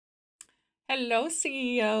Hello,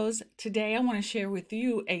 CEOs. Today I want to share with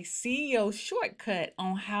you a CEO shortcut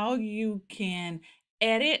on how you can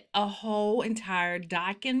edit a whole entire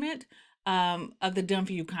document of the done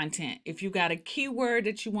for you content. If you got a keyword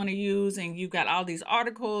that you want to use and you got all these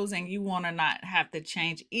articles and you want to not have to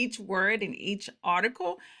change each word in each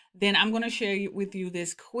article, then I'm going to share with you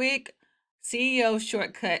this quick CEO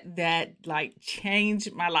shortcut that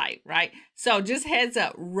changed my life, right? So just heads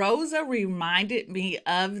up, Rosa reminded me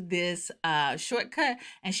of this shortcut,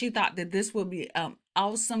 and she thought that this would be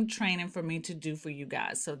awesome training for me to do for you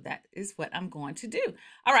guys. So that is what I'm going to do.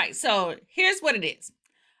 All right, so here's what it is.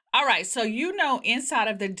 All right, so inside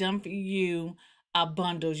of the Done For You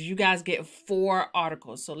bundles, you guys get 4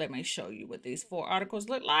 articles. So let me show you what these 4 articles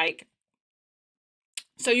look like.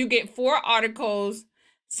 So you get 4 articles.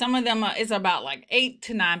 Some of them is about like 8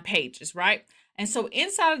 to 9 pages, right? And so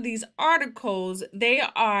inside of these articles, they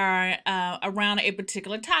are around a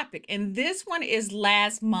particular topic. And this one is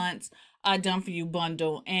last month's Done For You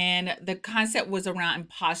bundle. And the concept was around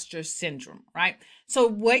imposter syndrome, right? So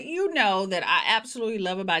what you know that I absolutely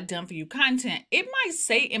love about Done For You content, it might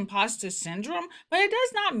say imposter syndrome, but it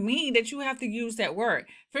does not mean that you have to use that word.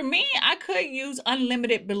 For me, I could use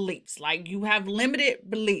unlimited beliefs. Like you have limited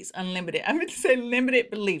beliefs, unlimited. I meant to say limited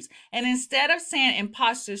beliefs. And instead of saying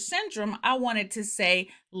imposter syndrome, I wanted to say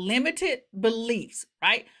limited beliefs,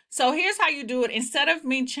 right? So here's how you do it. Instead of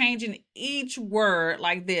me changing each word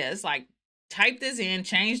like this, like type this in,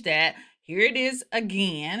 change that, here it is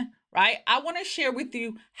again, right? I want to share with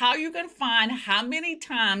you how you can find how many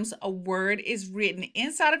times a word is written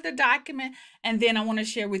inside of the document. And then I want to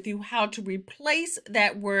share with you how to replace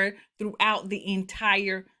that word throughout the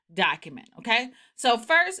entire document. Okay. So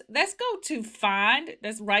first, let's go to find.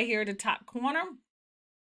 That's right here at the top corner.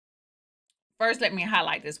 First, let me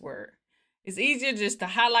highlight this word. It's easier just to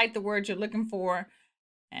highlight the word you're looking for.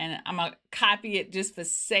 And I'm going to copy it just for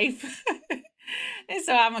safe. And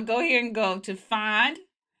so I'm going to go here and go to find.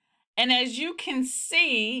 And as you can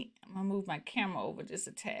see, I'm going to move my camera over just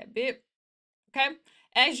a tad bit. Okay.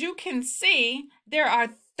 As you can see, there are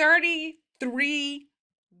 33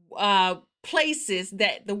 places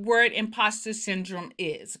that the word imposter syndrome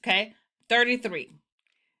is. Okay. 33.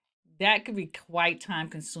 That could be quite time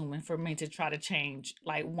consuming for me to try to change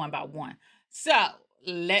like one by one. So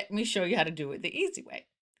let me show you how to do it the easy way.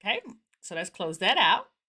 Okay. So let's close that out.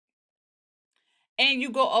 And you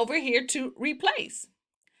go over here to replace.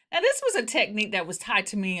 Now, this was a technique that was taught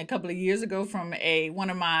to me a couple of years ago from one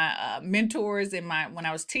of my mentors when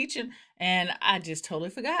I was teaching, and I just totally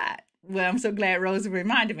forgot. Well, I'm so glad Rosa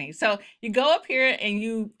reminded me. So you go up here and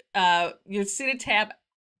you see the tab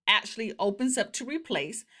actually opens up to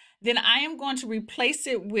replace. Then I am going to replace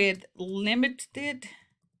it with limited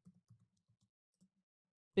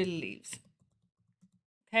beliefs.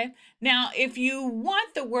 Okay. Now, if you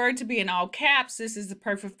want the word to be in all caps, this is the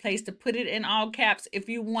perfect place to put it in all caps. If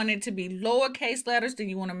you want it to be lowercase letters, then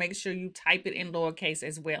you want to make sure you type it in lowercase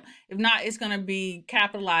as well. If not, it's going to be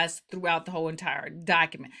capitalized throughout the whole entire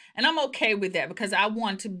document. And I'm okay with that because I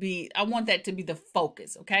want that to be the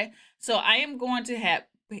focus. Okay. So I am going to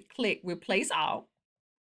click replace all.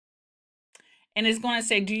 And it's going to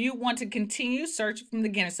say, do you want to continue searching from the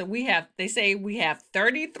beginning? So they say we have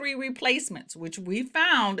 33 replacements, which we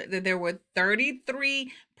found that there were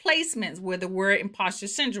 33 placements where the word imposter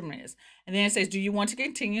syndrome is. And then it says, do you want to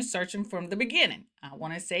continue searching from the beginning? I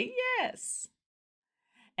want to say yes.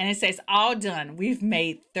 And it says all done. We've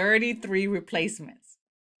made 33 replacements.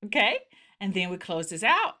 Okay. And then we close this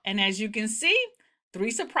out. And as you can see,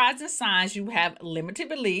 3 surprising signs. You have limited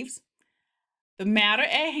beliefs. The matter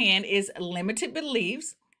at hand is limited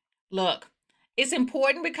beliefs. Look, it's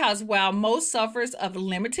important because while most sufferers of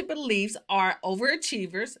limited beliefs are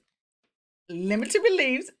overachievers, limited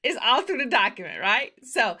beliefs is all through the document, right?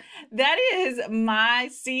 So that is my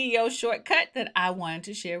CEO shortcut that I wanted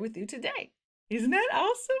to share with you today. Isn't that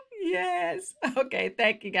awesome? Yes. Okay,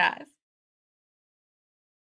 thank you guys.